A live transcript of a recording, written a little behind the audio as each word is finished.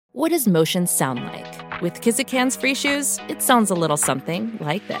What does motion sound like? With Kizikans free shoes, it sounds a little something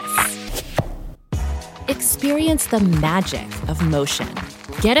like this. Experience the magic of motion.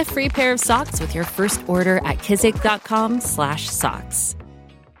 Get a free pair of socks with your first order at kizik.com/socks.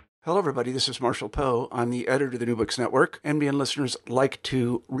 Hello, everybody. This is Marshall Poe. I'm the editor of the New Books Network. NBN listeners like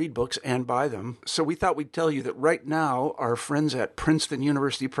to read books and buy them. So we thought we'd tell you that right now, our friends at Princeton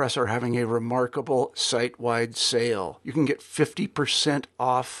University Press are having a remarkable site-wide sale. You can get 50%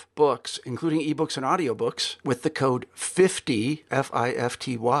 off books, including ebooks and audiobooks, with the code 50,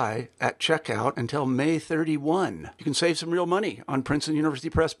 F-I-F-T-Y, at checkout until May 31. You can save some real money on Princeton University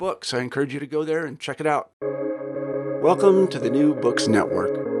Press books. I encourage you to go there and check it out. Welcome to the New Books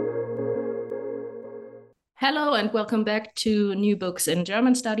Network. Hello and welcome back to New Books in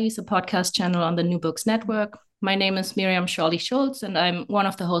German Studies, a podcast channel on the New Books Network. My name is Miriam Schorli-Schulz and I'm one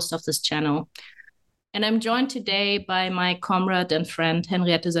of the hosts of this channel. And I'm joined today by my comrade and friend,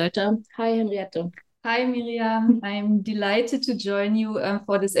 Henriette Sölter. Hi, Henriette. Hi, Miriam. I'm delighted to join you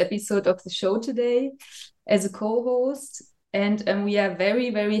for this episode of the show today as a co-host. And we are very,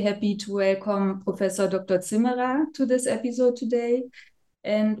 very happy to welcome Professor Dr. Zimmerer to this episode today.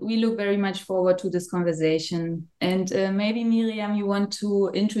 And we look very much forward to this conversation. And maybe, Miriam, you want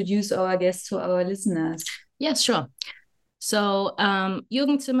to introduce our guest to our listeners? Yes, sure. So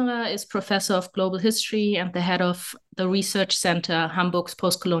Jürgen Zimmerer is professor of global history and the head of the research center Hamburg's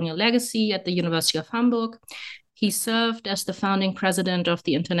Postcolonial Legacy at the University of Hamburg. He served as the founding president of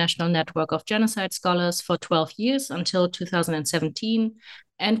the International Network of Genocide Scholars for 12 years until 2017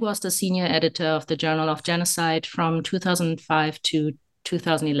 and was the senior editor of the Journal of Genocide from 2005 to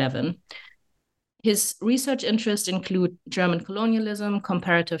 2011. His research interests include German colonialism,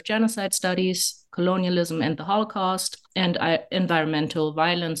 comparative genocide studies, colonialism and the Holocaust, and environmental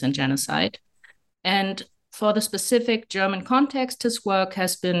violence and genocide. And for the specific German context, his work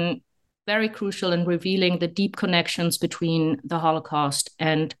has been very crucial in revealing the deep connections between the Holocaust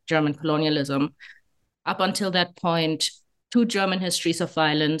and German colonialism. Up until that point, two German histories of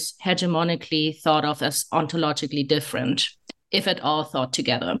violence hegemonically thought of as ontologically different, if at all thought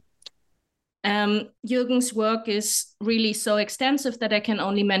together. Jürgen's work is really so extensive that I can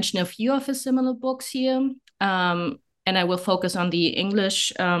only mention a few of his seminal books here, and I will focus on the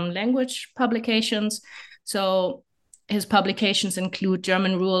English language publications. So his publications include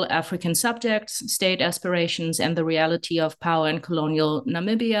German Rule, African Subjects, State Aspirations, and the Reality of Power in Colonial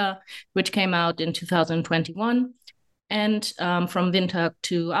Namibia, which came out in 2021. And From Windhoek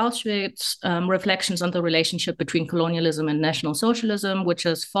to Auschwitz, Reflections on the Relationship Between Colonialism and National Socialism, which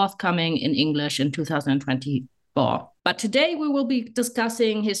is forthcoming in English in 2024. But today we will be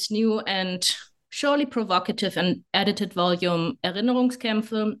discussing his new and surely provocative and edited volume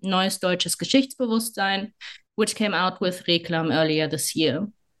Erinnerungskämpfe, Neues Deutsches Geschichtsbewusstsein, which came out with Reclam earlier this year.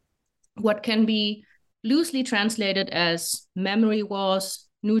 What can be loosely translated as Memory Wars,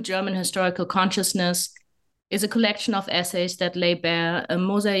 New German Historical Consciousness, is a collection of essays that lay bare a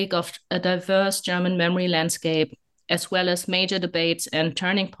mosaic of a diverse German memory landscape, as well as major debates and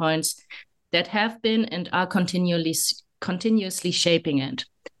turning points that have been and are continuously shaping it.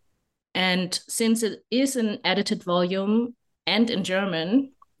 And since it is an edited volume and in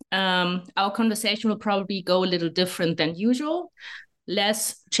German, our conversation will probably go a little different than usual,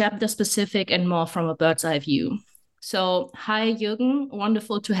 less chapter-specific and more from a bird's eye view. So, hi, Jürgen.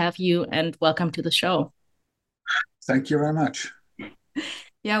 Wonderful to have you and welcome to the show. Thank you very much.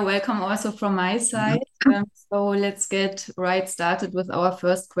 Yeah, welcome also from my side. So let's get right started with our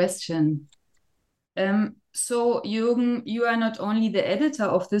first question. So Jürgen, you are not only the editor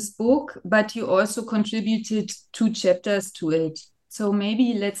of this book, but you also contributed 2 chapters to it. So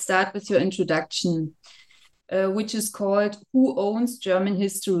maybe let's start with your introduction, which is called Who Owns German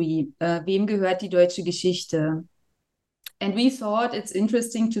History? Wem gehört die deutsche Geschichte? And we thought it's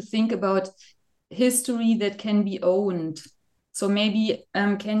interesting to think about history that can be owned. So maybe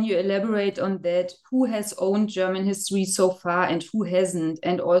can you elaborate on that? Who has owned German history so far and who hasn't?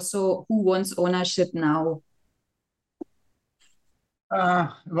 And also who wants ownership now?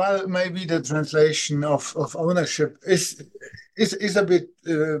 Well, maybe the translation of ownership is a bit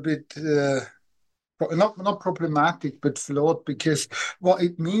not problematic, but flawed, because what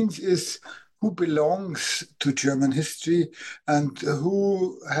it means is who belongs to German history and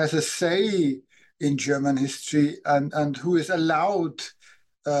who has a say in German history and who is allowed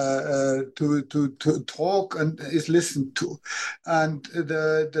to talk and is listened to. And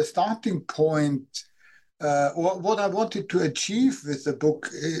the starting point, what I wanted to achieve with the book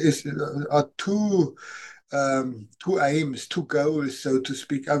are two aims, 2 goals, so to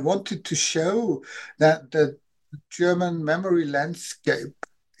speak. I wanted to show that the German memory landscape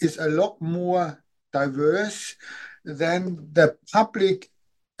is a lot more diverse than the public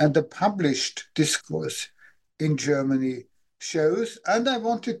and the published discourse in Germany shows. And I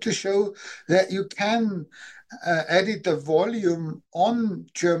wanted to show that you can edit a volume on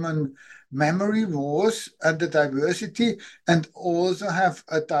German memory wars and the diversity, and also have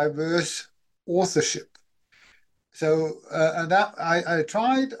a diverse authorship. So, and that I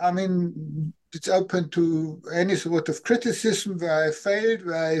tried. I mean, it's open to any sort of criticism where I failed,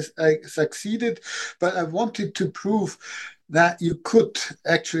 where I succeeded, but I wanted to prove that you could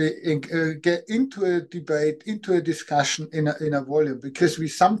actually get into a debate, into a discussion in a volume, because we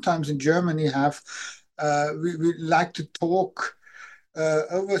sometimes in Germany have, we like to talk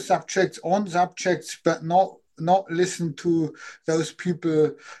over subjects, on subjects, but not listen to those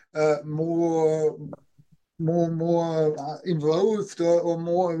people more involved or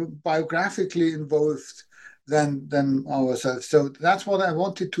more biographically involved than ourselves. So that's what I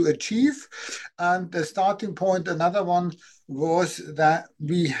wanted to achieve. And the starting point, another one, was that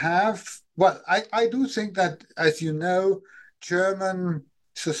we have, well, I do think that, as you know, German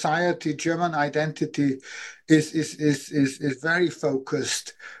society, German identity is very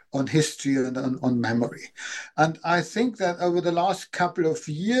focused on history and on memory. And I think that over the last couple of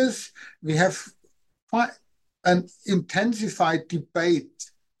years, we have quite an intensified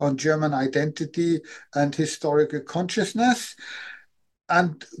debate on German identity and historical consciousness.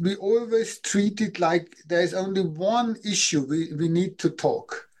 And we always treat it like there's only one issue we need to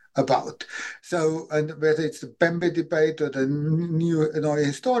talk about. So, and whether it's the Bembe debate or the Neue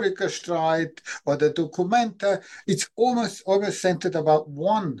Historikerstreit or the Documenta, it's almost always centered about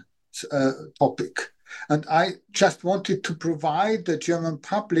one topic. And I just wanted to provide the German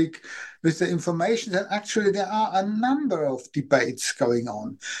public with the information that actually there are a number of debates going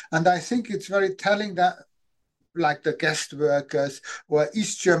on. And I think it's very telling that, like the guest workers or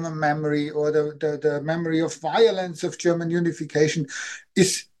East German memory or the memory of violence of German unification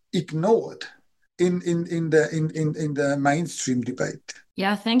is ignored in the mainstream debate.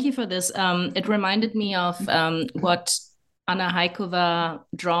 Yeah, thank you for this. It reminded me of what Anna Haikova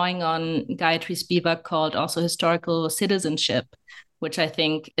drawing on Gayatri Spivak called also historical citizenship, which I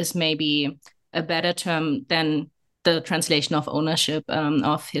think is maybe a better term than the translation of ownership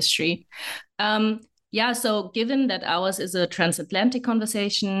of history. Yeah, so given that ours is a transatlantic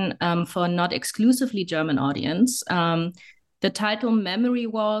conversation for not exclusively German audience, the title Memory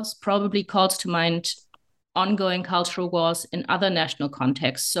Wars probably calls to mind ongoing cultural wars in other national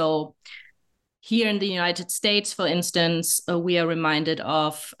contexts. So here in the United States, for instance, we are reminded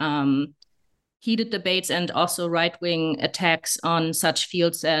of heated debates and also right-wing attacks on such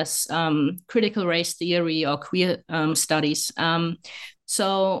fields as critical race theory or queer studies.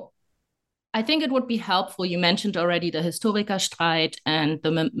 So I think it would be helpful. You mentioned already the Historikerstreit and the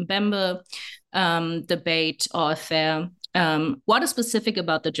Mbembe debate or affair. What is specific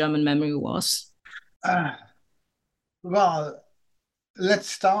about the German memory wars? Well, let's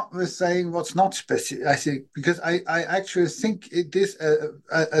start with saying what's not specific, I think, because I actually think it is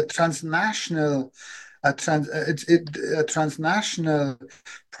a transnational transnational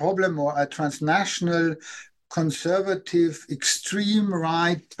problem, or a transnational conservative extreme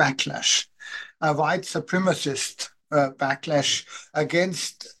right backlash, a white supremacist backlash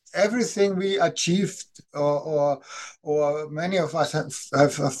against everything we achieved or many of us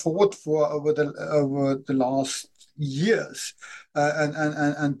have fought for over the last years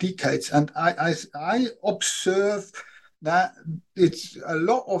and decades. And I observe that it's a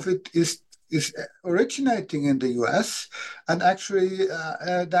lot of it is originating in the US and actually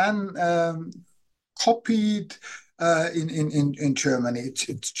then copied in Germany.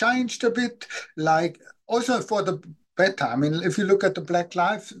 It's changed a bit, like also for the better. I mean, if you look at the Black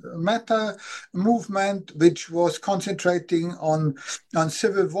Lives Matter movement, which was concentrating on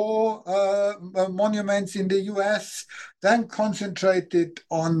Civil War monuments in the US, then concentrated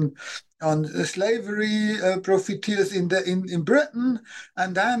on slavery profiteers in Britain,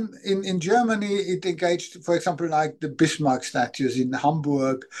 and then in Germany it engaged, for example, like the Bismarck statues in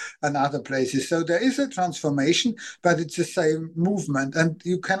Hamburg and other places. So there is a transformation, but it's the same movement, and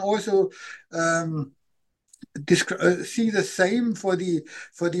you can also see the same for the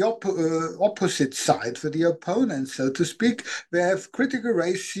opposite side, for the opponents, so to speak. We have critical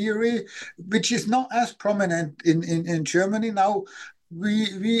race theory, which is not as prominent in Germany now.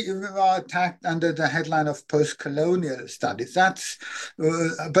 We are attacked under the headline of post-colonial studies. That's,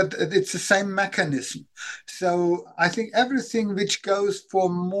 but it's the same mechanism. So I think everything which goes for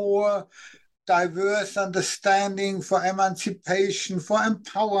more diverse understanding, for emancipation, for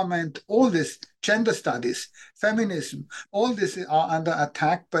empowerment, all this, gender studies, feminism, all this are under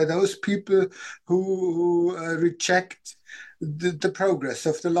attack by those people who reject the progress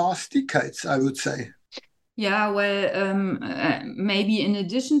of the last decades, I would say. Yeah, well, maybe in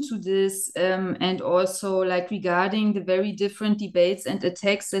addition to this, and also like regarding the very different debates and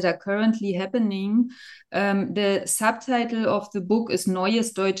attacks that are currently happening, the subtitle of the book is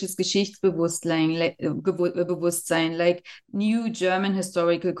Neues deutsches Geschichtsbewusstsein, Bewusstsein, like New German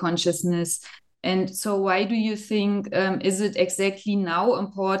Historical Consciousness. And so why do you think, is it exactly now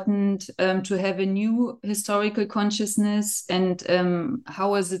important to have a new historical consciousness, and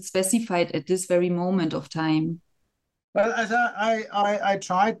how is it specified at this very moment of time? Well, as I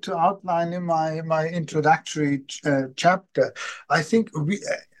tried to outline in my introductory chapter, I think we,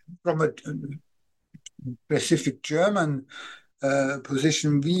 from a specific German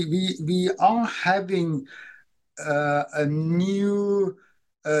position, we are having a new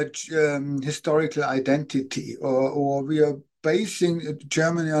historical identity, or we are basing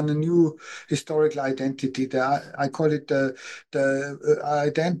Germany on a new historical identity. I call it the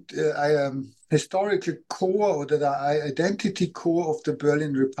historical core, or the identity core of the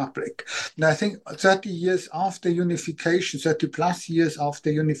Berlin Republic. And I think 30 years after unification, 30 plus years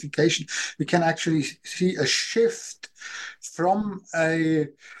after unification, we can actually see a shift from a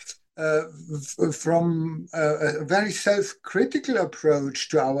very self-critical approach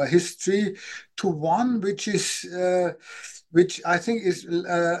to our history to one which I think is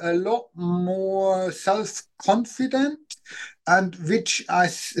a lot more self-confident, and which I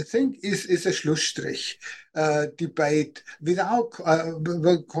think is a Schlussstrich debate without,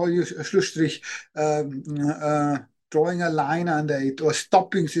 we'll call you a Schlussstrich, drawing a line under it or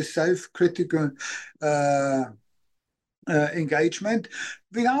stopping this self-critical engagement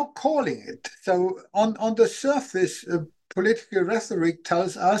without calling it. So on the surface, political rhetoric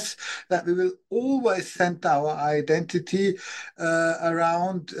tells us that we will always center our identity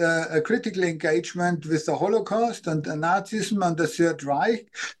around a critical engagement with the Holocaust and Nazism and the Third Reich.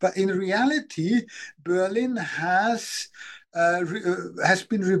 But in reality, Berlin has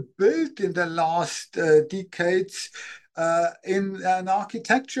been rebuilt in the last decades in an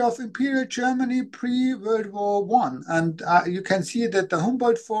architecture of Imperial Germany pre-World War One, and you can see that the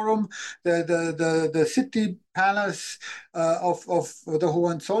Humboldt Forum, the city palace of the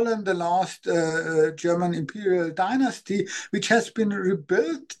Hohenzollern, the last German imperial dynasty, which has been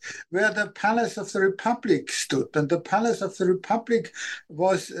rebuilt where the Palace of the Republic stood. And the Palace of the Republic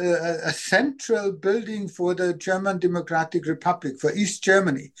was a central building for the German Democratic Republic, for East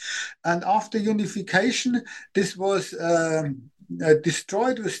Germany. And after unification, this was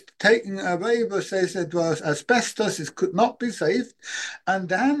destroyed, was taken away, says it was asbestos, it could not be saved. And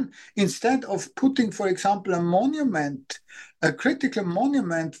then instead of putting, for example, a monument, a critical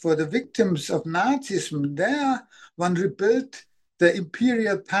monument for the victims of Nazism there, one rebuilt the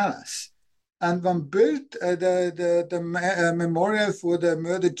Imperial Palace. And one built the memorial for the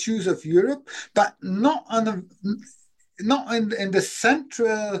murdered Jews of Europe, but not in the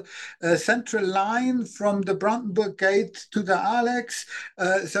central line from the Brandenburg Gate to the Alex.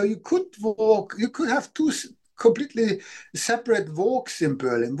 So you could have two completely separate walks in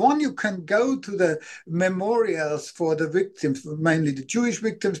Berlin. One, you can go to the memorials for the victims, mainly the Jewish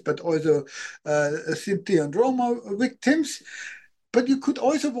victims, but also Sinti and Roma victims. But you could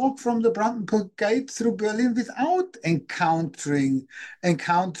also walk from the Brandenburg Gate through Berlin without encountering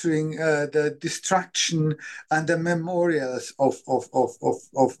the destruction and the memorials of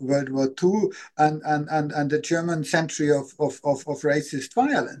World War II and the German century of racist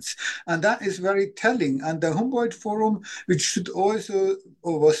violence. And that is very telling. And the Humboldt Forum, which should also,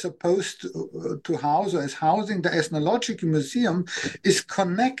 or was supposed to house, or is housing the Ethnological Museum, is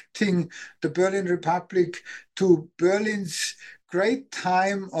connecting the Berlin Republic to Berlin's great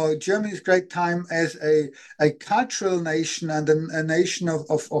time, or Germany's great time as a cultural nation and a nation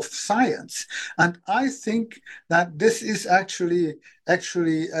of science. And I think that this is actually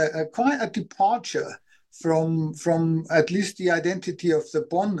quite a departure from at least the identity of the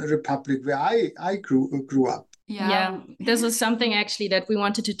Bonn Republic, where I grew up. Yeah, this is something actually that we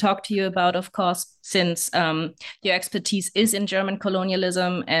wanted to talk to you about, of course, since your expertise is in German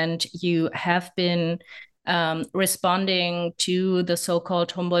colonialism, and you have been responding to the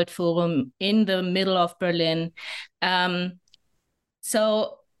so-called Humboldt Forum in the middle of Berlin.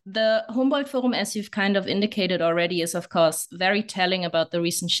 So the Humboldt Forum, as you've kind of indicated already, is of course very telling about the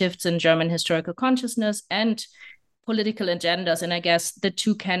recent shifts in German historical consciousness and political agendas. And I guess the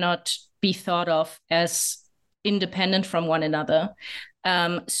two cannot be thought of as independent from one another.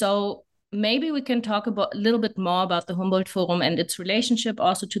 So maybe we can talk a little bit more about the Humboldt Forum and its relationship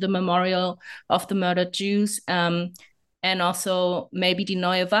also to the memorial of the murdered Jews, and also maybe die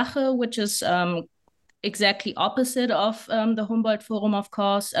Neue Wache, which is exactly opposite of the Humboldt Forum, of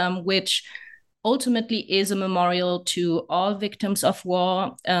course, which ultimately is a memorial to all victims of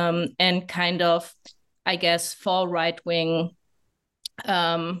war, and kind of, I guess, for right-wing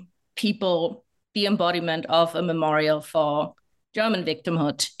people, the embodiment of a memorial for German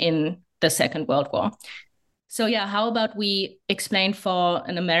victimhood in the Second World War. So yeah, how about we explain for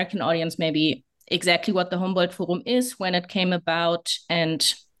an American audience maybe exactly what the Humboldt Forum is, when it came about,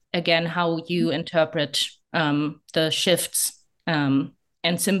 and again, how you interpret the shifts and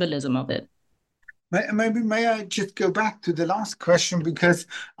symbolism of it. May I just go back to the last question, because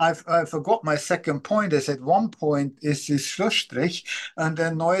I forgot my second point. I said one point is this Schlussstrich and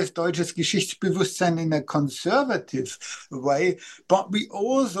a neues deutsches Geschichtsbewusstsein in a conservative way, but we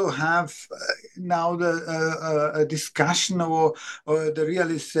also have now a discussion or the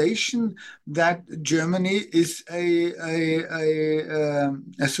realization that Germany is a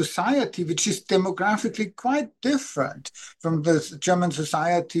society which is demographically quite different from the German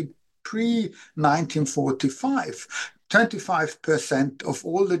society pre-1945. 25% of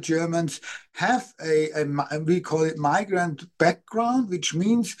all the Germans have we call it migrant background, which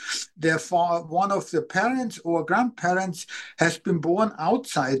means therefore one of the parents or grandparents has been born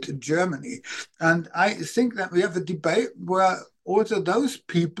outside Germany. And I think that we have a debate where also those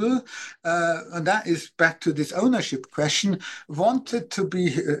people, and that is back to this ownership question, wanted to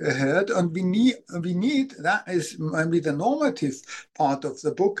be heard, and we need, that is maybe the normative part of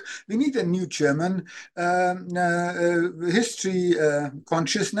the book, we need a new German history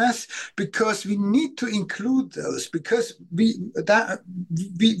consciousness, because we need to include those, because the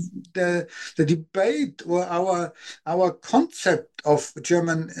debate or our concept of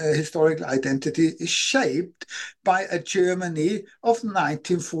German historical identity is shaped by a Germany of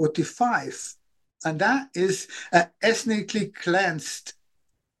 1945. And that is an ethnically cleansed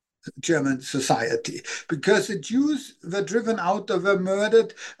German society, because the Jews were driven out, were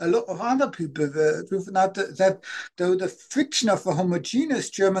murdered, a lot of other people were driven out. That though the fiction of a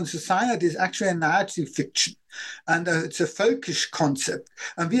homogeneous German society is actually a Nazi fiction, and it's a folkish concept,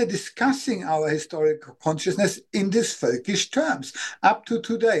 and we are discussing our historical consciousness in these folkish terms up to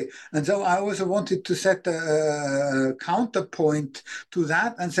today. And so I also wanted to set a counterpoint to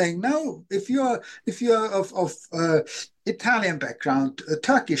that and saying, no, if you're of Italian background,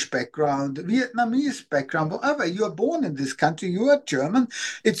 Turkish background, Vietnamese background, whatever, you are born in this country, you are German,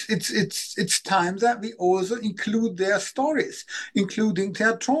 it's time that we also include their stories, including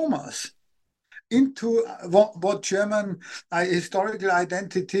their traumas, into what German historical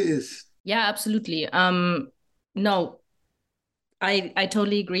identity is. Yeah, absolutely. No, I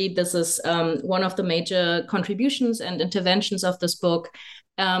totally agree. This is one of the major contributions and interventions of this book,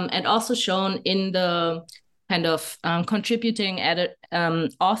 and also shown in the kind of contributing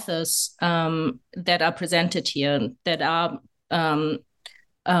authors that are presented here, that are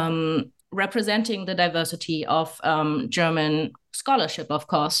representing the diversity of German scholarship, of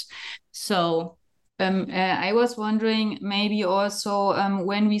course. So I was wondering, maybe also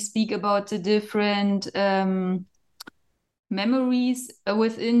when we speak about the different memories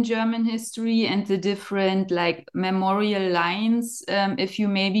within German history and the different like memorial lines, if you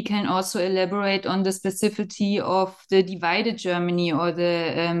maybe can also elaborate on the specificity of the divided Germany or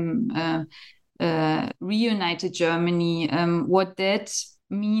the reunited Germany, what that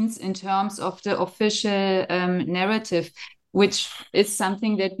means in terms of the official narrative, which is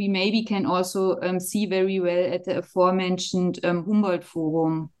something that we maybe can also see very well at the aforementioned Humboldt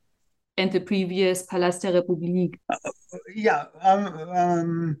Forum and the previous Palast der Republik. Yeah,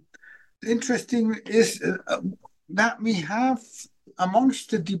 interesting is that we have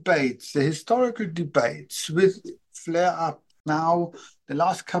amongst the debates, the historical debates with flare up now the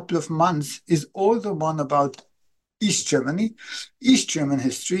last couple of months, is all the one about East Germany, East German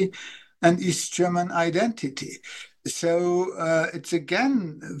history, and East German identity. So it's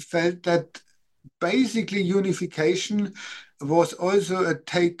again felt that basically unification was also a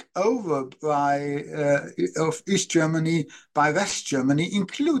takeover of East Germany by West Germany,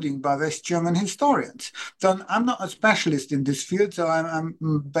 including by West German historians. So I'm not a specialist in this field, so I'm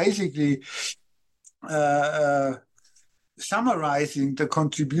basically summarizing the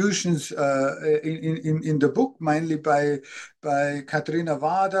contributions in the book, mainly by Katharina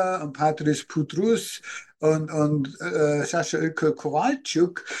Wader and Patrice Poudrous and Sasha Ilke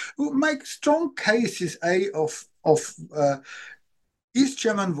Kowalczuk, who make strong cases of East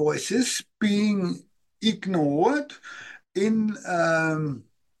German voices being ignored in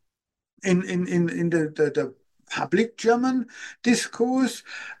in the public German discourse,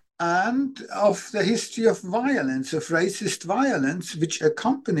 and of the history of violence, of racist violence, which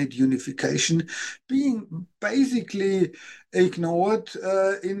accompanied unification, being basically ignored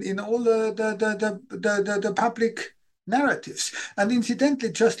in all the public narratives. And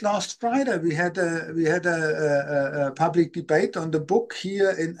incidentally, just last Friday we had a public debate on the book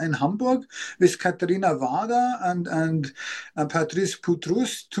here in Hamburg with Katharina Wader and Patrice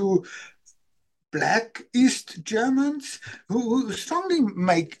Poutrous, two Black East Germans who strongly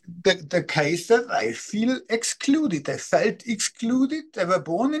make the case that they feel excluded. They felt excluded. They were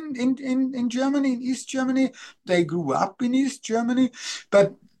born in Germany, in East Germany. They grew up in East Germany,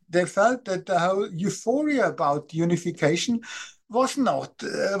 but they felt that the whole euphoria about unification was not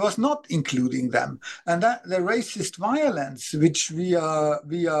including them, and that the racist violence which we are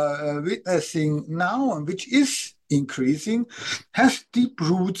witnessing now, and which is increasing, has deep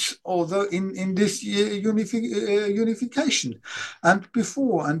roots although in this unification. And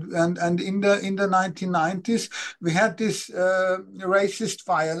before and in the 1990s we had this racist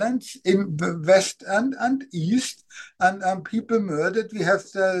violence in the West and East, and people murdered. We have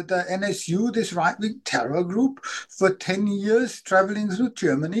the NSU, this right-wing terror group, for 10 years traveling through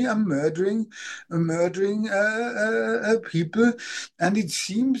Germany and murdering people. And it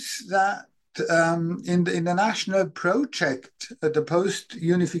seems that in the national project, the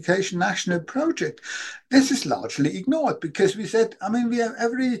post-unification national project, this is largely ignored, because we said, I mean, we have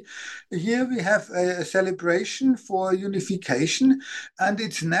every year we have a celebration for unification, and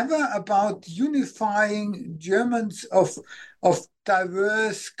it's never about unifying Germans of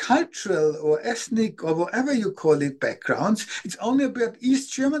diverse cultural or ethnic or whatever you call it backgrounds. It's only about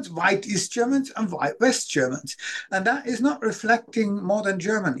East Germans, white East Germans and white West Germans. And that is not reflecting modern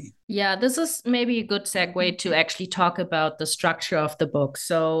Germany. Yeah, this is maybe a good segue to actually talk about the structure of the book.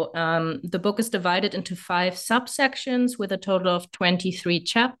 So the book is divided into 5 subsections with a total of 23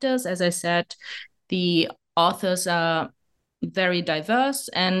 chapters. As I said, the authors are very diverse,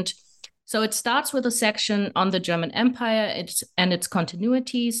 and so it starts with a section on the German Empire and its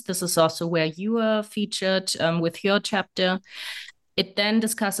continuities. This is also where you are featured with your chapter. It then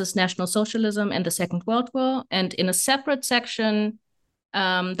discusses National Socialism and the Second World War, and in a separate section,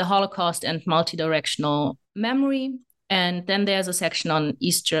 the Holocaust and multidirectional memory. And then there's a section on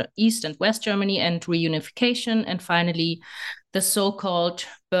East and West Germany and reunification, and finally, the so-called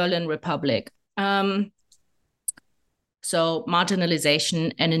Berlin Republic. So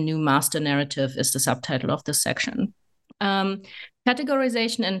marginalization and a new master narrative is the subtitle of this section.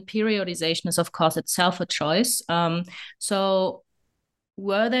 Categorization and periodization is, of course, itself a choice. So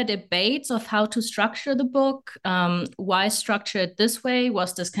were there debates of how to structure the book? Why structure it this way?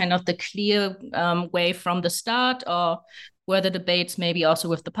 Was this kind of the clear way from the start, or were the debates maybe also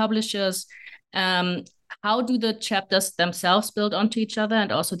with the publishers? How do the chapters themselves build onto each other,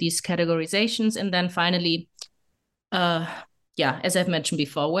 and also these categorizations? And then finally, as I've mentioned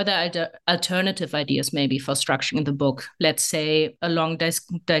before, were there alternative ideas maybe for structuring the book? Let's say along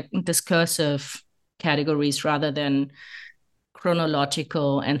discursive categories rather than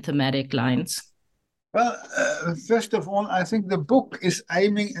chronological and thematic lines. Well, first of all, I think the book is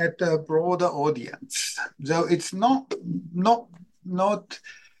aiming at a broader audience. So it's not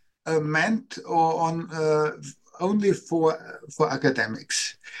meant or on only for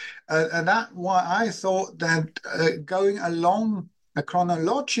academics. And that's why I thought that going along a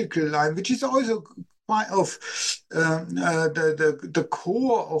chronological line, which is also part of the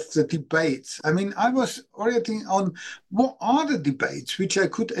core of the debates. I mean, I was orienting on what are the debates which I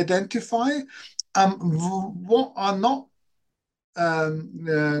could identify, what are not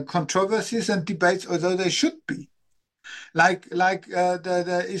controversies and debates, although they should be. Like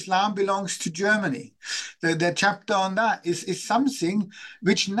the Islam belongs to Germany. The chapter on that is something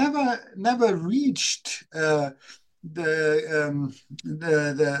which never reached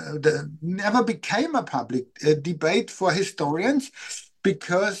never became a public debate for historians,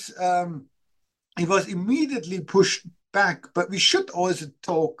 because it was immediately pushed back. But we should also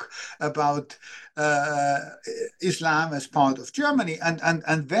talk about Islam as part of Germany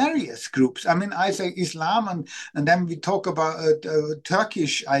and various groups. I mean, I say Islam, and then we talk about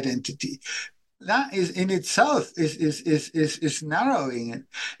Turkish identity. That is in itself is narrowing it.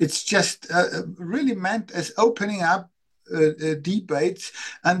 It's just really meant as opening up debates,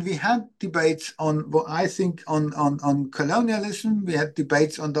 and we had debates on what I think on colonialism. We had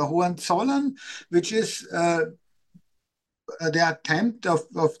debates on the Hohenzollern, which is the attempt of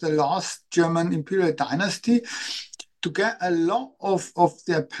the last German imperial dynasty to get a lot of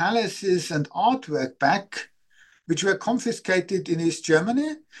their palaces and artwork back, which were confiscated in East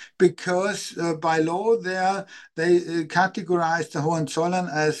Germany because by law there they categorized the Hohenzollern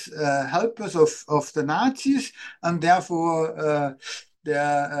as helpers of the Nazis, and therefore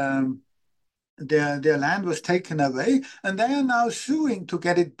their land was taken away, and they are now suing to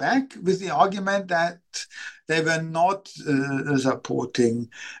get it back with the argument that they were not supporting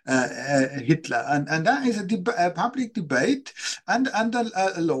Hitler. And that is a public debate and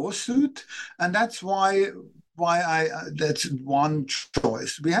a lawsuit, and that's why that's one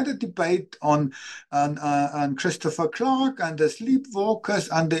choice. We had a debate on Christopher Clark and the sleepwalkers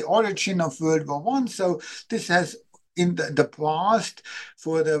and the origin of World War One. So this has in the past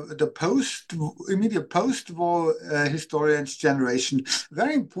for the immediate post-war historians generation,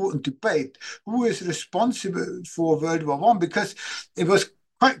 very important debate. Who is responsible for World War One? Because it was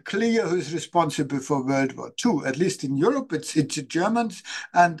quite clear who's responsible for World War II. At least in Europe, it's the Germans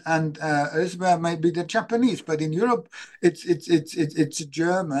and elsewhere maybe the Japanese, but in Europe it's the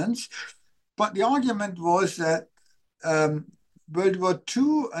Germans. But the argument was that World War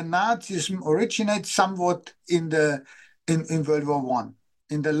II and Nazism originates somewhat in World War One,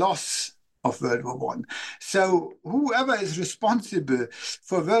 in the loss of World War One. So whoever is responsible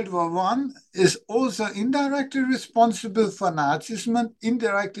for World War One is also indirectly responsible for Nazism and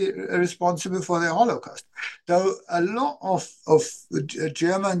indirectly responsible for the Holocaust. Though a lot of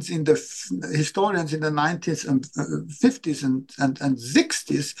Germans historians in the 90s and 50s and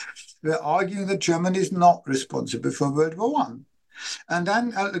 60s were arguing that Germany is not responsible for World War One. And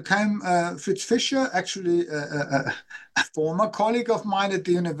then came Fritz Fischer, actually a former colleague of mine at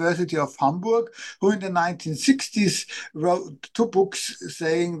the University of Hamburg, who in the 1960s wrote 2 books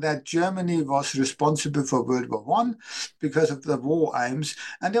saying that Germany was responsible for World War One because of the war aims.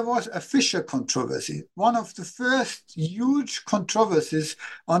 And there was a Fischer controversy, one of the first huge controversies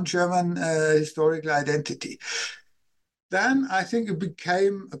on German historical identity. Then I think it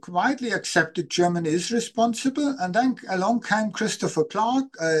became widely accepted Germany is responsible. And then along came Christopher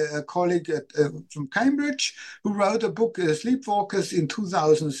Clark, a colleague from Cambridge, who wrote a book, Sleepwalkers, in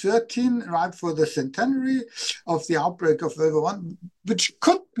 2013, right for the centenary of the outbreak of World War One, which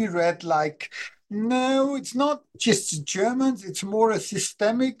could be read like, no, it's not just the Germans, it's more a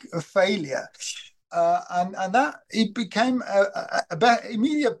systemic failure. And that it became an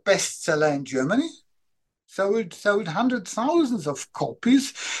immediate bestseller in Germany. Sold hundreds of thousands of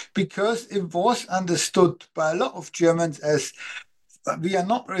copies because it was understood by a lot of Germans as we are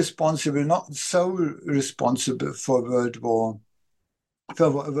not responsible, not sole responsible for World War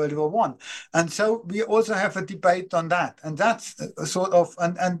One. And so we also have a debate on that. And that's sort of,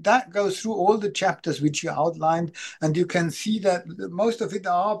 and that goes through all the chapters which you outlined. And you can see that most of it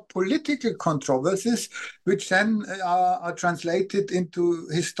are political controversies, which then are translated into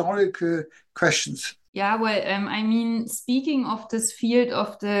historical questions. Yeah, well, I mean, speaking of this field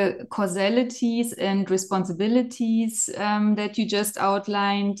of the causalities and responsibilities that you just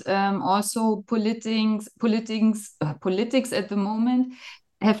outlined, also politics at the moment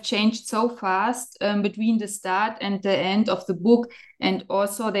have changed so fast between the start and the end of the book, and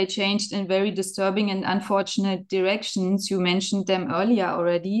also they changed in very disturbing and unfortunate directions. You mentioned them earlier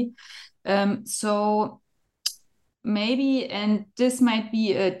already. So maybe, and this might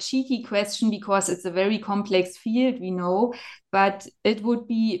be a cheeky question because it's a very complex field, we know, but it would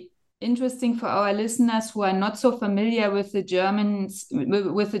be interesting for our listeners who are not so familiar with the German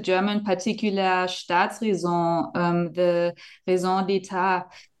particular Staatsräson, the raison d'etat.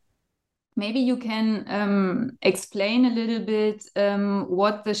 Maybe you can explain a little bit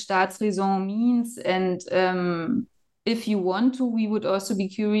what the Staatsräson means, and if you want to, we would also be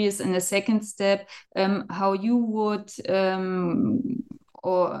curious in the second step how you would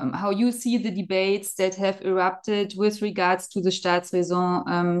or how you see the debates that have erupted with regards to the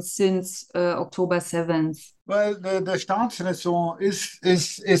Staatsräson since October 7th. Well, the Staatsräson is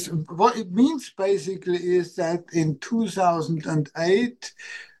what it means basically is that in 2008,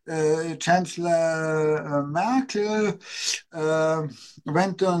 Chancellor Merkel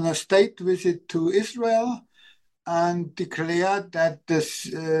went on a state visit to Israel and declared that the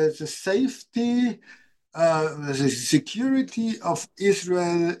safety, the security of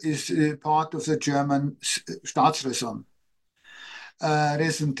Israel is part of the German Staatsräson,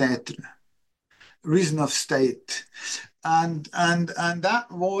 Raison d'être, reason of state. And that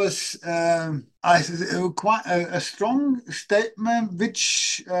was quite a strong statement,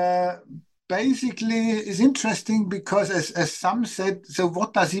 which basically is interesting because, as some said, so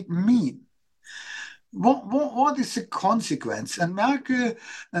what does it mean? What is the consequence? And Merkel,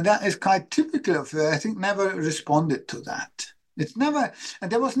 and that is quite typical of her, I think, never responded to that. It's never,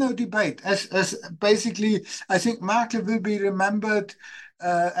 and there was no debate. As basically, I think Merkel will be remembered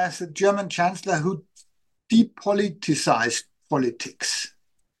as a German chancellor who depoliticized politics,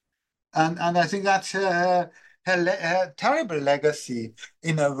 and I think that's her terrible legacy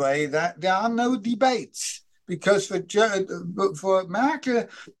in a way, that there are no debates. Because for Merkel,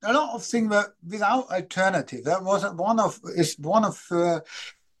 a lot of things were without alternative. That was one of her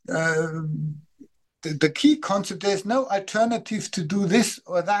the key concept. There's no alternative to do this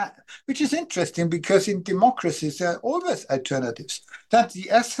or that, which is interesting because in democracies there are always alternatives. That's the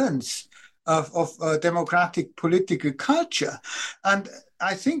essence of democratic political culture. And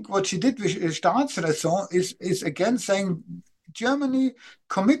I think what she did with Staatsräson is again saying Germany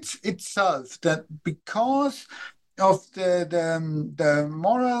commits itself that because of the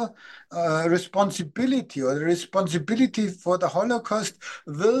moral responsibility, or the responsibility for the Holocaust,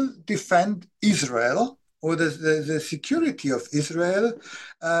 will defend Israel, or the security of Israel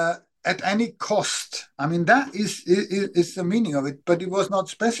at any cost. I mean, that is the meaning of it, but it was not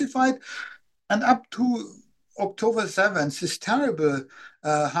specified. And up to October 7th, this terrible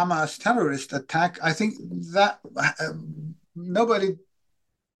Hamas terrorist attack, I think that nobody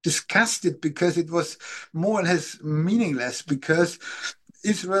discussed it because it was more or less meaningless, because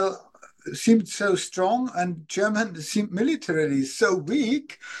Israel seemed so strong and Germany seemed militarily so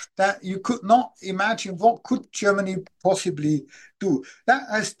weak that you could not imagine what could Germany possibly do. That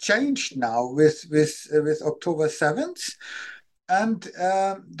has changed now with October 7th. And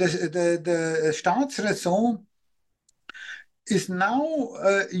the Staatsräson is now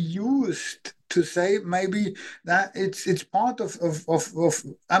used to say maybe that it's part of I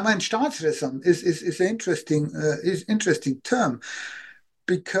mean, Staatsräson is an interesting term,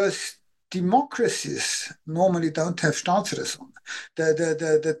 because democracies normally don't have Staatsräson.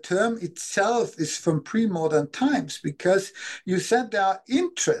 The term itself is from pre-modern times, because you said there are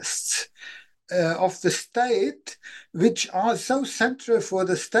interests of the state which are so central for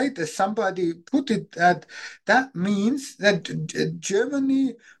the state, as somebody put it, that means that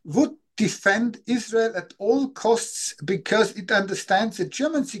Germany would defend Israel at all costs, because it understands that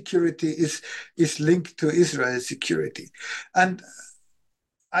German security is linked to Israel's security. And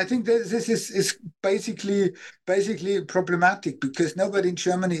I think this is basically problematic, because nobody in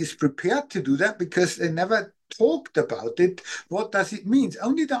Germany is prepared to do that, because they never talked about it. What does it mean?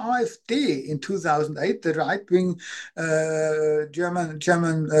 Only the AfD in 2008, the right-wing German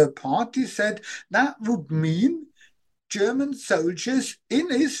party, said that would mean German soldiers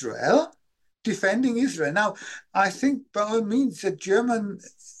in Israel defending Israel. Now, I think by all means that German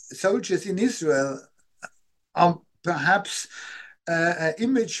soldiers in Israel are perhaps an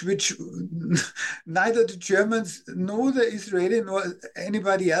image which neither the Germans nor the Israeli nor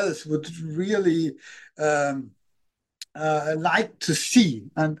anybody else would really like to see,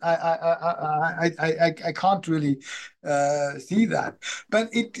 and I can't really see that. But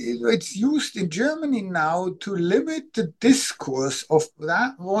it's used in Germany now to limit the discourse of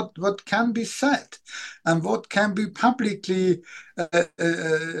that what can be said and what can be publicly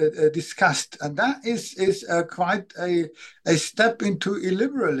discussed, and that is quite a step into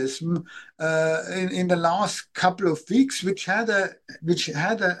illiberalism in the last couple of weeks, which had a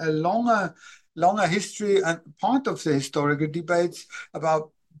longer history, and part of the historical debates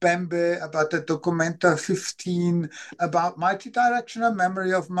about Bembe, about the Documenta 15, about multidirectional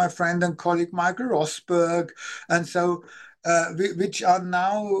memory of my friend and colleague Michael Rosberg, and so which are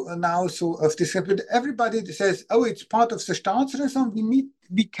now sort of discovered. Everybody says, "Oh, it's part of the Staatsräson.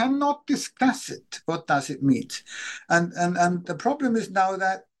 We cannot discuss it. What does it mean?" And the problem is now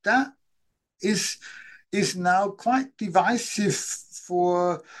that is now quite divisive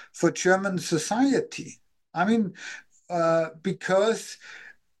for German society. I mean, because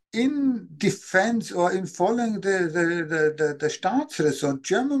in defense or in following the Staatsräson,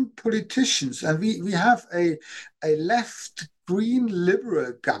 German politicians, and we have a left green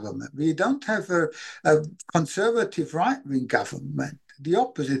liberal government. We don't have a conservative right-wing government. The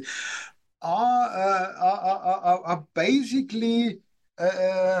opposite are basically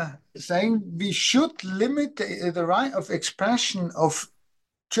saying we should limit the right of expression of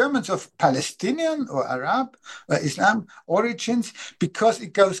Germans of Palestinian or Arab or Islam origins, because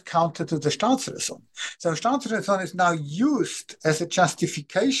it goes counter to the Staatsräson. So Staatsräson is now used as a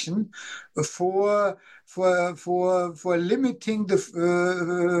justification for limiting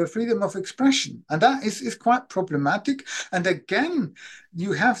the freedom of expression, and that is quite problematic. And again,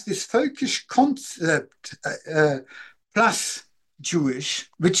 you have this Völkisch concept plus Jewish,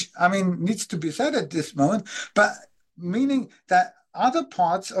 which I mean needs to be said at this moment, but meaning that other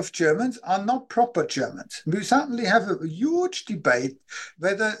parts of Germans are not proper Germans. We certainly have a huge debate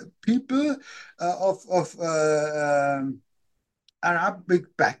whether people of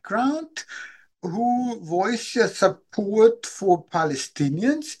Arabic background who voice their support for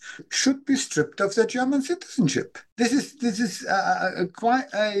Palestinians should be stripped of their German citizenship. This is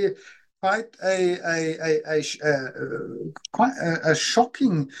quite a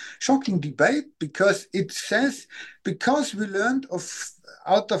shocking debate, because it says, because we learned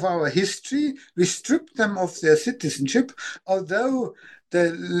out of our history, we stripped them of their citizenship, although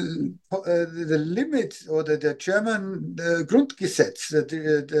the limits, or the German Grundgesetz,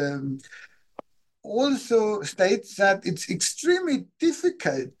 also states that it's extremely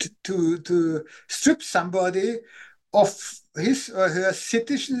difficult to strip somebody of his or her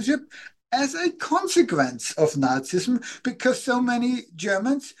citizenship as a consequence of Nazism, because so many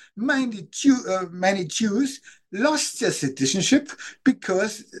Germans, many Jews, lost their citizenship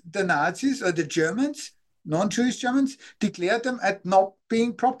because the Nazis, or the Germans, non-Jewish Germans, declared them as not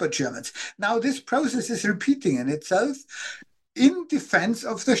being proper Germans. Now this process is repeating in itself in defense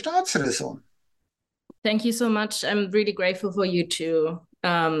of the Staatsräson. Thank you so much. I'm really grateful for you to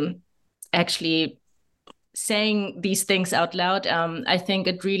actually saying these things out loud. I think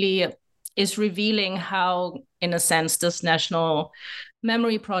it really is revealing how, in a sense, this national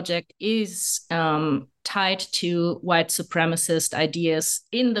memory project is tied to white supremacist ideas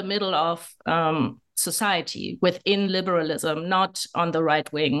in the middle of society, within liberalism, not on the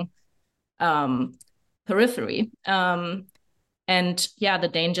right-wing periphery. And yeah, the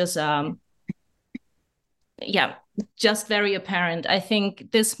dangers are just very apparent. I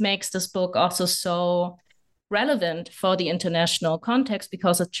think this makes this book also so relevant for the international context,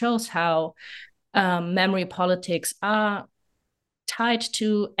 because it shows how memory politics are tied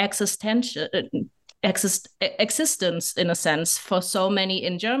to existence in a sense for so many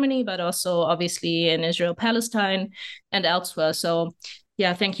in Germany, but also obviously in Israel, Palestine, and elsewhere. So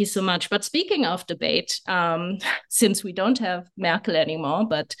yeah, thank you so much. But speaking of debate, since we don't have Merkel anymore,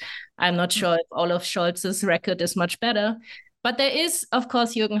 but I'm not sure if Olaf Scholz's record is much better. But there is, of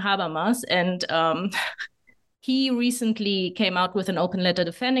course, Jürgen Habermas, and he recently came out with an open letter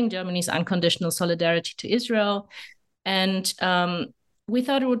defending Germany's unconditional solidarity to Israel. And we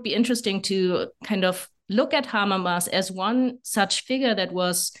thought it would be interesting to kind of look at Habermas as one such figure that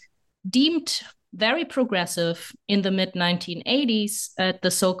was deemed very progressive in the mid-1980s at the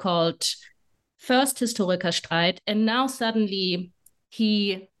so-called First Historikerstreit, and now suddenly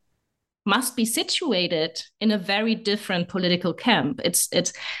he must be situated in a very different political camp. It's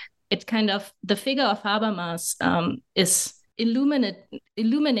kind of, the figure of Habermas is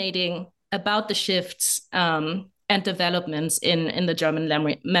illuminating about the shifts and developments in the German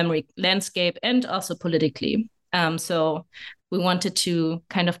memory landscape, and also politically. So we wanted to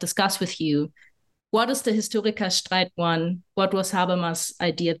kind of discuss with you, what is the Historikerstreit one? What was Habermas'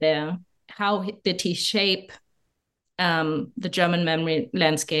 idea there? How did he shape the German memory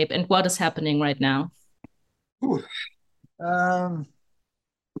landscape, and what is happening right now?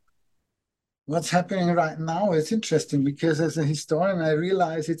 What's happening right now is interesting, because as a historian, I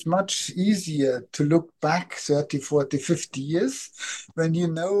realize it's much easier to look back 30, 40, 50 years when you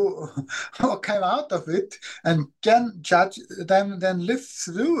know what came out of it, and can judge them, then live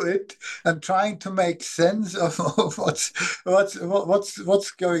through it and trying to make sense of what's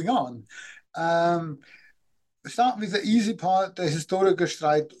going on. Start with the easy part, the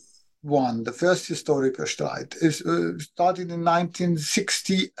Historikerstreit one. The first Historikerstreit is started in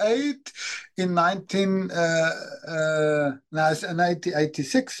 1968. In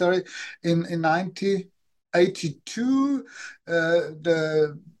 1986, sorry, in 1982,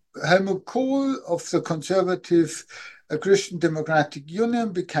 the Helmut Kohl of the conservative Christian Democratic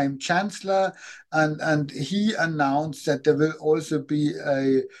Union became chancellor, and he announced that there will also be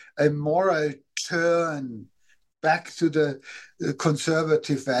a moral turn back to the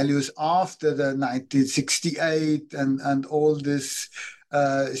conservative values after the 1968 and all this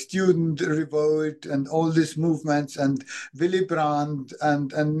student revolt and all these movements and Willy Brandt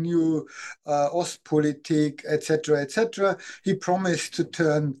and new Ostpolitik, etc., etc. He promised to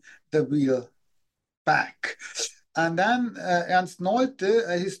turn the wheel back. And then Ernst Nolte,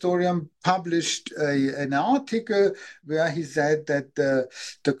 a historian, published an article where he said that the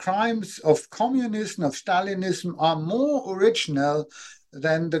crimes of communism, of Stalinism, are more original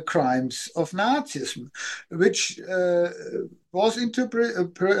than the crimes of Nazism, which was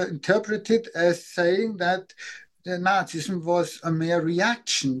interpreted as saying that the Nazism was a mere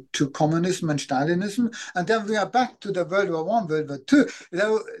reaction to communism and Stalinism, and then we are back to the World War I, World War II.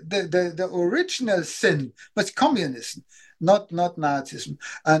 The original sin was communism. not Nazism.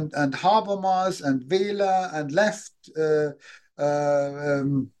 And Habermas and Wähler and left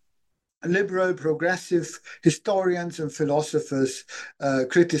liberal, progressive historians and philosophers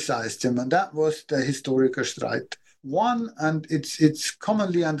criticized him, and that was the Historiker Streit one, and it's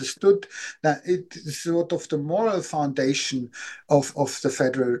commonly understood that it's sort of the moral foundation of the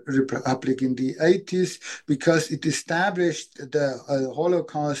Federal Republic in the 80s, because it established the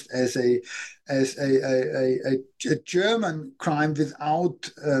Holocaust as a German crime without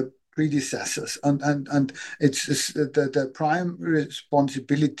predecessors, and it's the prime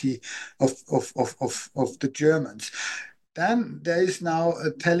responsibility of the Germans. Then there is now a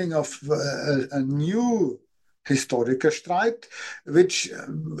telling of a new Historiker Streit, which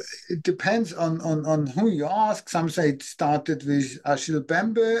it depends on who you ask. Some say it started with Achille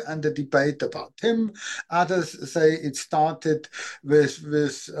Bembe and the debate about him. Others say it started with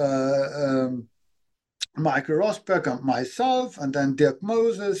Michael Rosberg and myself, and then Dirk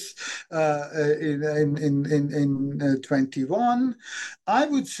Moses in 21. I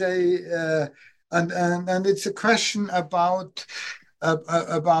would say, and it's a question about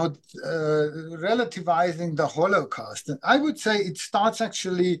relativizing the Holocaust. And I would say it starts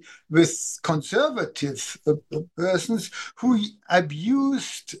actually with conservative persons who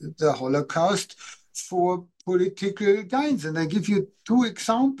abused the Holocaust for political gains. And I give you two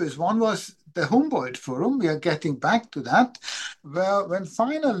examples. One was the Humboldt Forum. We are getting back to that, where when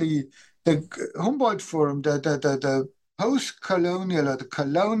finally the Humboldt Forum, the post-colonial or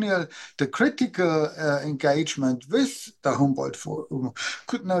the critical engagement with the Humboldt Forum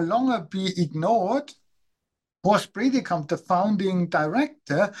could no longer be ignored, Horst Bredekamp, the founding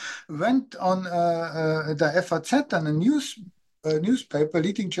director, went on the FAZ and a newspaper,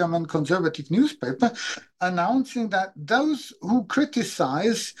 leading German conservative newspaper, announcing that those who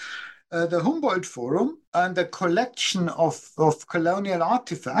criticize the Humboldt Forum and the collection of colonial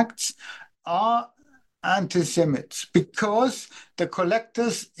artifacts are anti-Semites, because the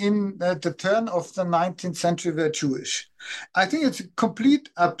collectors in the turn of the 19th century were Jewish. I think it's a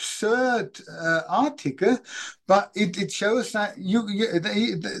complete absurd article, but it shows that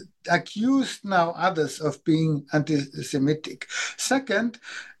they accused now others of being anti-Semitic. Second,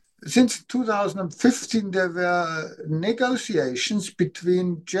 since 2015, there were negotiations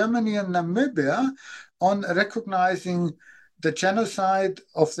between Germany and Namibia on recognizing the genocide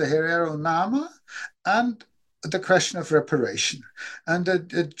of the Herero Nama and the question of reparation. And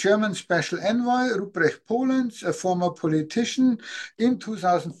the German special envoy, Ruprecht Polenz, a former politician, in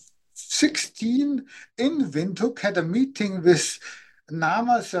 2016 in Windhoek had a meeting with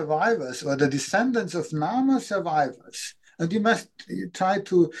Nama survivors, or the descendants of Nama survivors. And you must try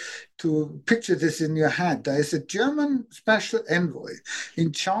to picture this in your head. There is a German special envoy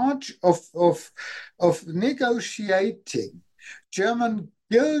in charge of negotiating German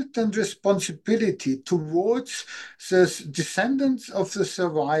guilt and responsibility towards the descendants of the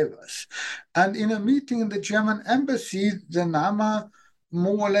survivors. And in a meeting in the German embassy, the Nama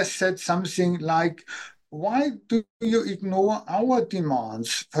more or less said something like, "Why do you ignore our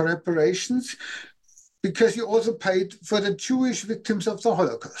demands for reparations? Because you also paid for the Jewish victims of the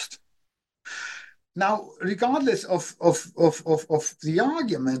Holocaust." Now, regardless of the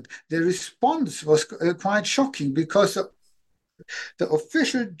argument, the response was quite shocking, because the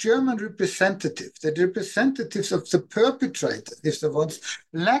official German representative, the representatives of the perpetrator, if the ones,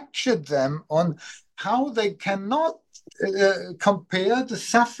 lectured them on how they cannot compare the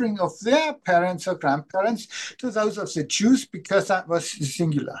suffering of their parents or grandparents to those of the Jews, because that was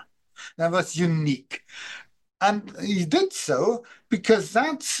singular. That was unique. And he did so because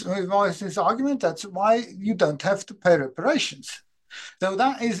that was his argument. That's why you don't have to pay reparations. So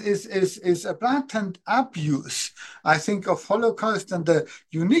that is a blatant abuse, I think, of Holocaust and the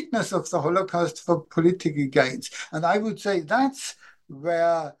uniqueness of the Holocaust for political gains. And I would say that's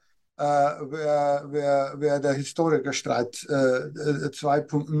where the Historiker Streit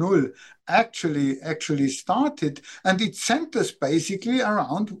 2.0 actually started, and it centers basically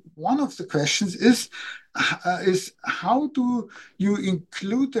around one of the questions is how do you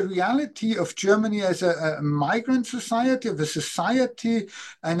include the reality of Germany as a migrant society, of a society,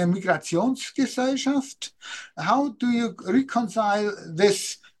 eine Migrationsgesellschaft? How do you reconcile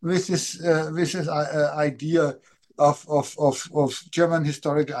this with this idea of German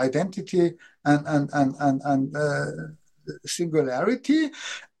historical identity and singularity?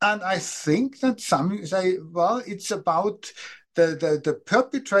 And I think that some say, well, it's about the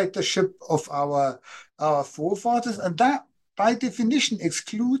perpetratorship of our forefathers, and that by definition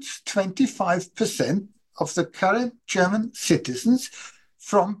excludes 25% of the current German citizens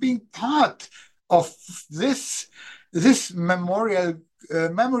from being part of this this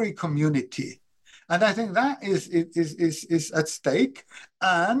memory community. And I think that is at stake.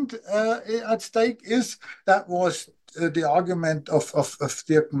 And at stake is, that was the argument of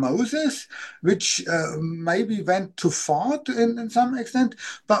Dirk Moses, which maybe went too far in some extent,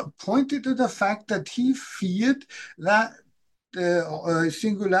 but pointed to the fact that he feared that the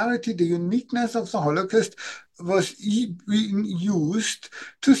singularity, the uniqueness of the Holocaust was being used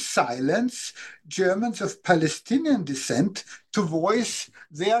to silence Germans of Palestinian descent to voice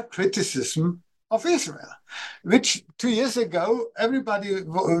their criticism of Israel, which 2 years ago everybody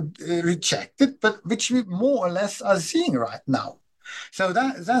rejected, but which we more or less are seeing right now. So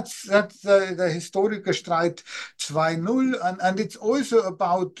that's the historical Streit 2.0, and it's also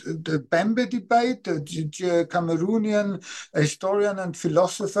about the Bembe debate, the Cameroonian historian and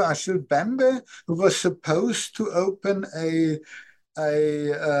philosopher Achille Bembe, who was supposed to open a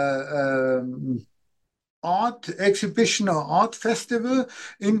art exhibition or art festival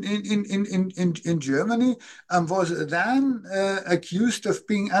in Germany, and was then accused of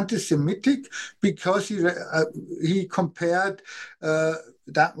being anti-Semitic because he compared,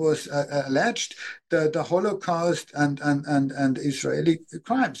 that was alleged, the Holocaust and Israeli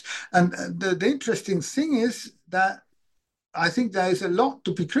crimes. And the interesting thing is that I think there is a lot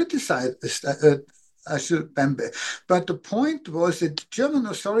to be criticized, Achille Bembe. But the point was that German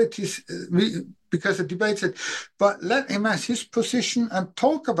authorities, because the debate said, but let him have his position and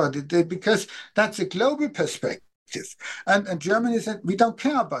talk about it, because that's a global perspective. And Germany said, we don't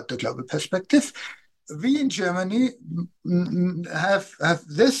care about the global perspective. We in Germany have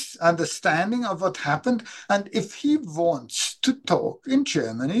this understanding of what happened. And if he wants to talk in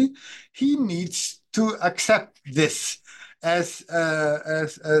Germany, he needs to accept this as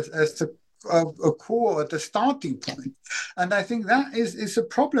the a core, the starting point. And I think that is a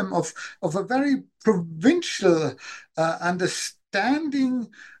problem of a very provincial understanding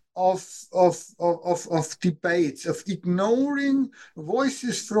of debates, of ignoring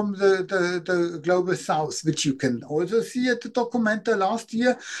voices from the global south, which you can also see at the Documenta last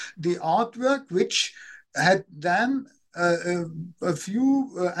year, the artwork, which had then a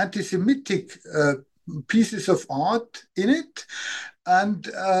few anti-Semitic pieces of art in it, and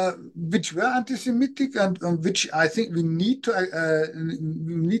which were anti-Semitic, and which I think we need to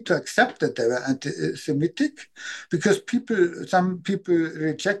accept that they were anti-Semitic, because some people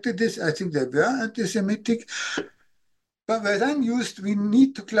rejected this. I think they were anti-Semitic, but were then used. We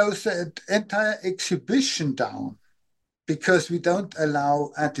need to close the entire exhibition down, because we don't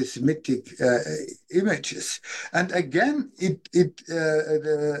allow anti-Semitic images. And again, it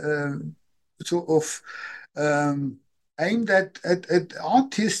sort of aimed at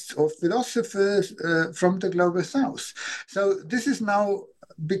artists or philosophers from the global south. So this is now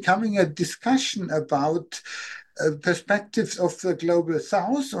becoming a discussion about perspectives of the global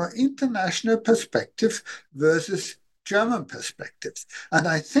south, or international perspective versus German perspectives. And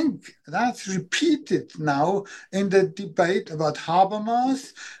I think that's repeated now in the debate about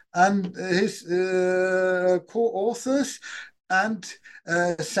Habermas and his co-authors, and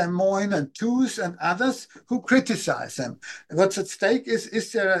Samoin and Tooze and others who criticize them. What's at stake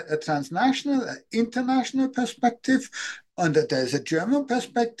is there a transnational, international perspective, and that there's a German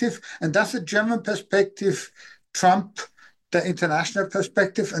perspective, and does a German perspective trump the international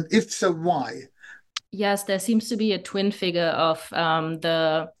perspective, and if so, why? Yes, there seems to be a twin figure of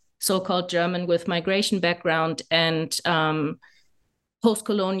the so-called German with migration background and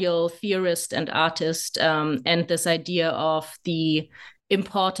post-colonial theorist and artist, and this idea of the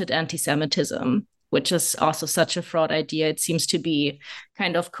imported anti-Semitism, which is also such a fraught idea. It seems to be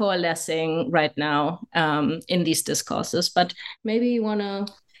kind of coalescing right now in these discourses. But maybe you want to...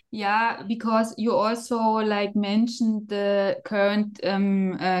 Yeah, because you also mentioned the current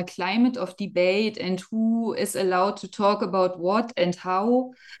climate of debate and who is allowed to talk about what and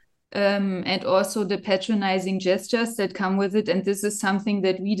how. And also the patronizing gestures that come with it. And this is something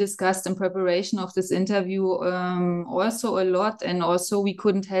that we discussed in preparation of this interview also a lot. And also we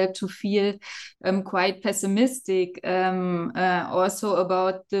couldn't help to feel quite pessimistic also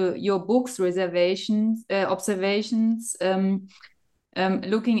about your book's observations,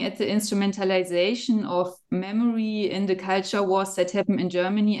 looking at the instrumentalization of memory in the culture wars that happen in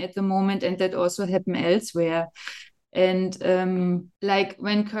Germany at the moment, and that also happen elsewhere. And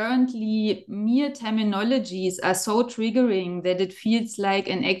when currently mere terminologies are so triggering that it feels like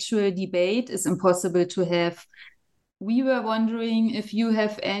an actual debate is impossible to have, we were wondering if you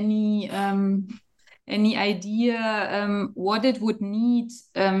have any idea what it would need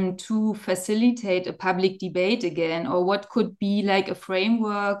to facilitate a public debate again, or what could be a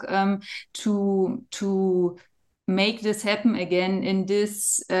framework to make this happen again in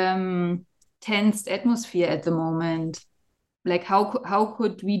this tensed atmosphere at the moment? Like how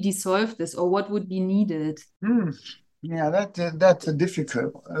could we dissolve this, or what would be needed? Yeah, that's a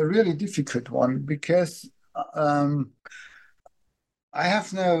really difficult one, because I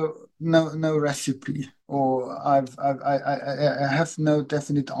have no recipe, or I have no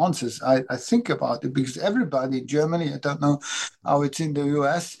definite answers. I think about it because everybody in Germany, I don't know how it's in the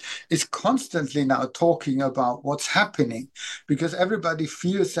US, is constantly now talking about what's happening, because everybody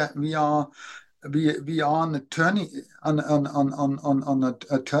feels that we are on a turning on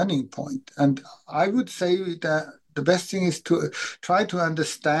a turning point. And I would say that the best thing is to try to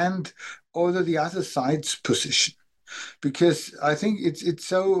understand also the other side's position, because I think it's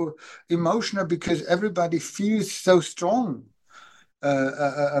so emotional, because everybody feels so strong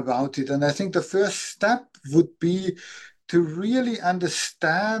about it. And I think the first step would be to really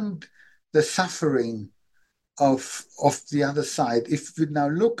understand the suffering of the other side. If we now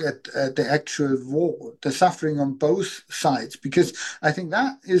look at the actual war, the suffering on both sides, because I think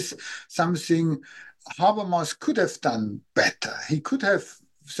that is something Habermas could have done better. He could have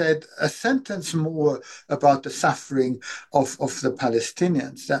said a sentence more about the suffering of the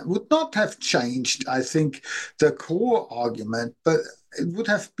Palestinians. That would not have changed, I think, the core argument, but it would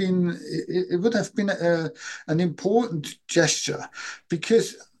have been an important gesture,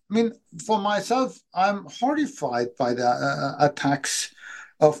 because I mean, for myself, I'm horrified by the attacks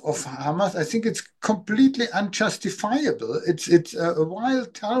of Hamas. I think it's completely unjustifiable. It's a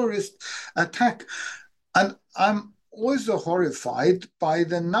wild terrorist attack. And I'm also horrified by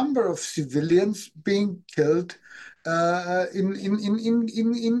the number of civilians being killed in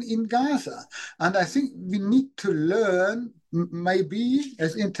Gaza. And I think we need to learn, maybe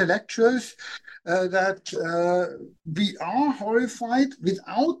as intellectuals, that we are horrified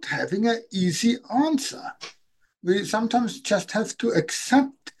without having an easy answer. We sometimes just have to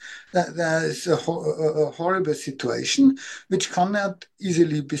accept that there is a horrible situation which cannot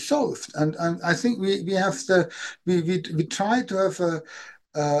easily be solved. And I think we try to have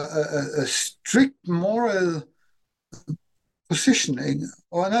a strict moral positioning,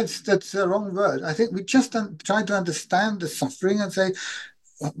 or that's the wrong word. I think we just try to understand the suffering and say,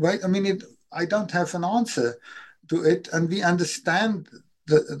 wait a minute, I don't have an answer to it, and we understand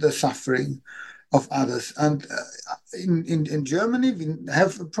the suffering of others. And in Germany, we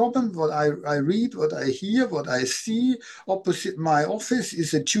have a problem. What I read, what I hear, what I see opposite my office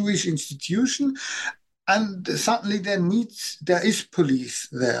is a Jewish institution, and suddenly there is police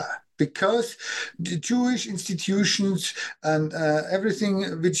there, because the Jewish institutions and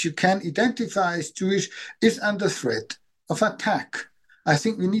everything which you can identify as Jewish is under threat of attack. I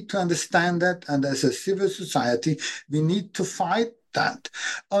think we need to understand that, and as a civil society, we need to fight that.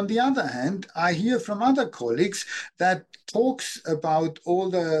 On the other hand, I hear from other colleagues that talks about all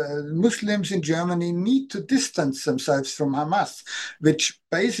the Muslims in Germany need to distance themselves from Hamas, which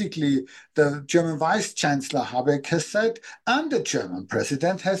basically the German Vice Chancellor Habeck has said, and the German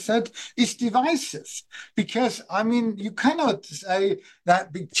President has said, is divisive. Because, I mean, you cannot say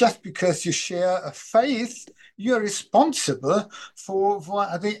that just because you share a faith, you're responsible for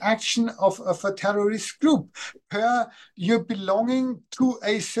the action of a terrorist group, per you're belonging to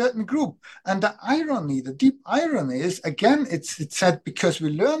a certain group. And the deep irony is, again, it's said because we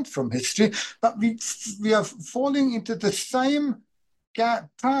learned from history, but we are falling into the same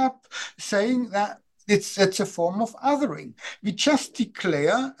trap, saying that it's a form of othering. We just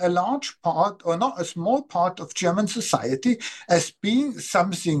declare a large part, or not a small part, of German society as being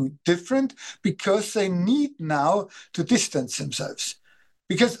something different, because they need now to distance themselves.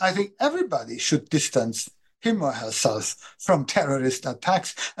 Because I think everybody should distance him or herself from terrorist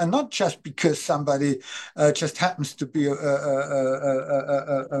attacks, and not just because somebody just happens to be a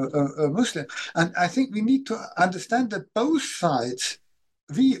Muslim. And I think we need to understand that both sides,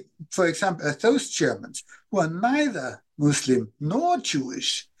 we, for example, as those Germans who are neither Muslim nor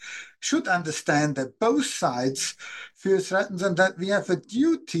Jewish, should understand that both sides feel threatened, and that we have a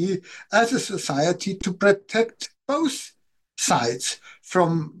duty as a society to protect both sides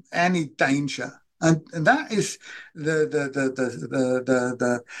from any danger. And that is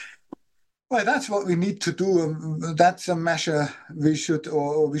well, that's what we need to do. That's a measure we should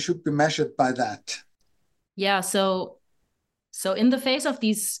be measured by that. Yeah, so in the face of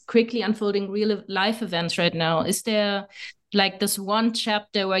these quickly unfolding real life events right now, is there like this one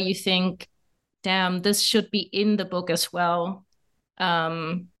chapter where you think, damn, this should be in the book as well?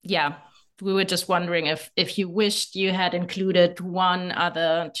 Yeah, we were just wondering if you wished you had included one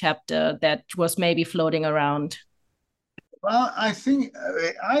other chapter that was maybe floating around. Well, I think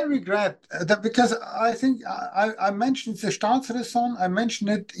I regret that because I think I mentioned the Staatsräson. I mentioned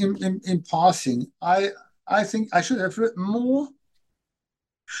it in passing. I think I should have written more.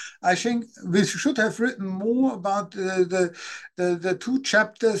 I think we should have written more about the two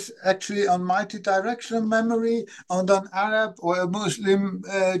chapters actually on multi-directional memory and on Arab or Muslim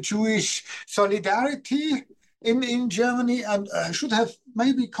Jewish solidarity in Germany, and should have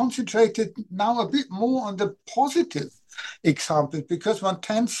maybe concentrated now a bit more on the positive examples, because one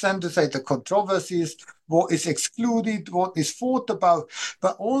tends then to say the controversies, what is excluded, what is fought about,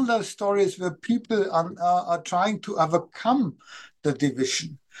 but all those stories where people are trying to overcome the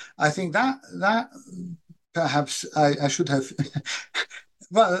division. I think that perhaps I should have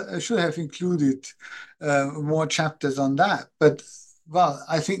well, I should have included more chapters on that. But well,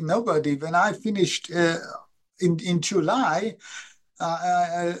 I think nobody. When I finished in July,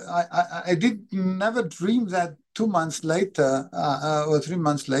 I did never dream that 2 months later or 3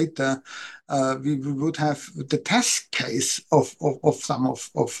 months later we would have the test case of some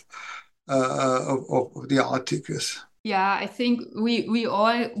of the articles. Yeah, I think we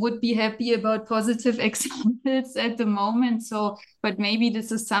all would be happy about positive examples at the moment. So, but maybe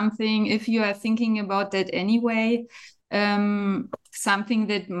this is something, if you are thinking about that anyway, something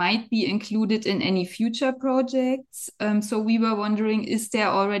that might be included in any future projects. So we were wondering, is there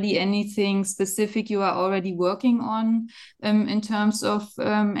already anything specific you are already working on in terms of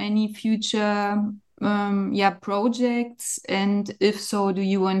any future projects? And if so, do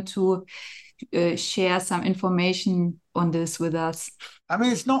you want to share some information on this with us? I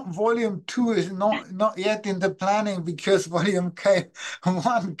mean, it's not volume 2 is not yet in the planning, because volume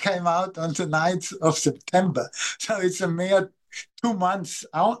 1 came out on the 9th of September. So it's a mere 2 months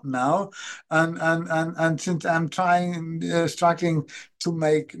out now, and since I'm struggling to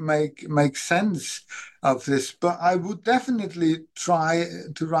make sense of this, but I would definitely try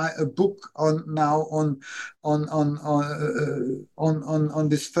to write a book on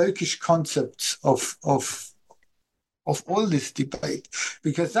this folkish concepts of all this debate,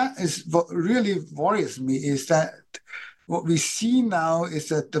 because that is what really worries me, is that what we see now is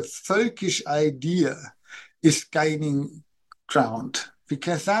that the folkish idea is gaining ground,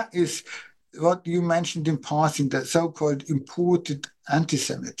 because that is what you mentioned in passing, that so-called imported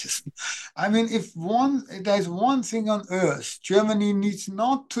anti-Semitism. I mean, if there's one thing on earth Germany needs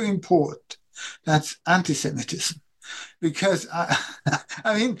not to import, that's anti-Semitism. Because I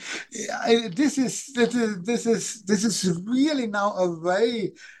mean, this is really now a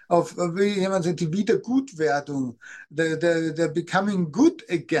way of die Wiedergutwerdung, the becoming good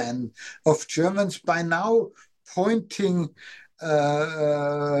again of Germans, by now pointing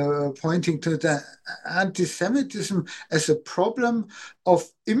to the anti-Semitism as a problem of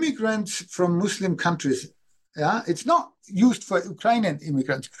immigrants from Muslim countries. Yeah, it's not used for Ukrainian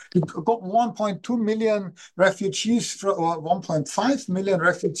immigrants. We've got 1.2 million refugees or 1.5 million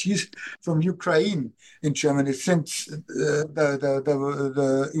refugees from Ukraine in Germany since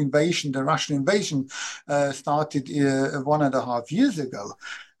the invasion, the Russian invasion, started 1.5 years ago,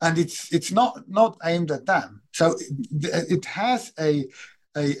 and it's not aimed at them. So it has a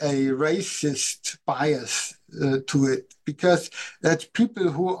racist bias to it, because that's people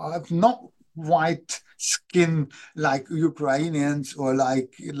who are not white skin like Ukrainians or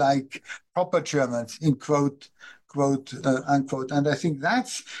like proper Germans, in quote unquote. And I think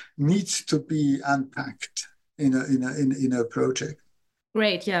that needs to be unpacked in a project.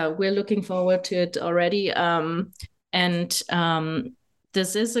 Great, yeah, we're looking forward to it already.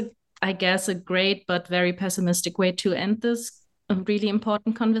 This is I guess a great but very pessimistic way to end this really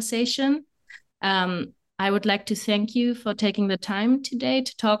important conversation. I would like to thank you for taking the time today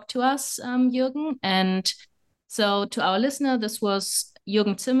to talk to us, Jürgen. And so to our listener, this was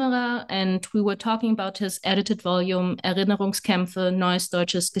Jürgen Zimmerer, and we were talking about his edited volume, Erinnerungskämpfe, Neues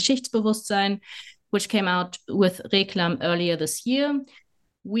Deutsches Geschichtsbewusstsein, which came out with Reclam earlier this year.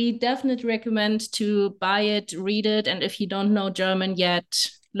 We definitely recommend to buy it, read it, and if you don't know German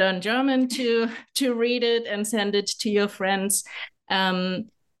yet, learn German to read it and send it to your friends.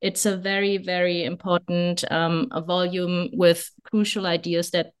 It's a very, very important a volume with crucial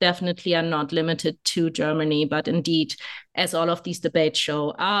ideas that definitely are not limited to Germany, but indeed, as all of these debates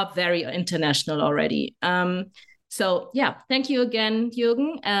show, are very international already. So yeah, thank you again,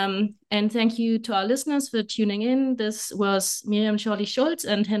 Jürgen. And thank you to our listeners for tuning in. This was Miriam Schorli-Schulz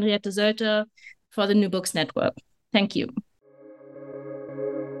and Henriette Sölter for the New Books Network. Thank you.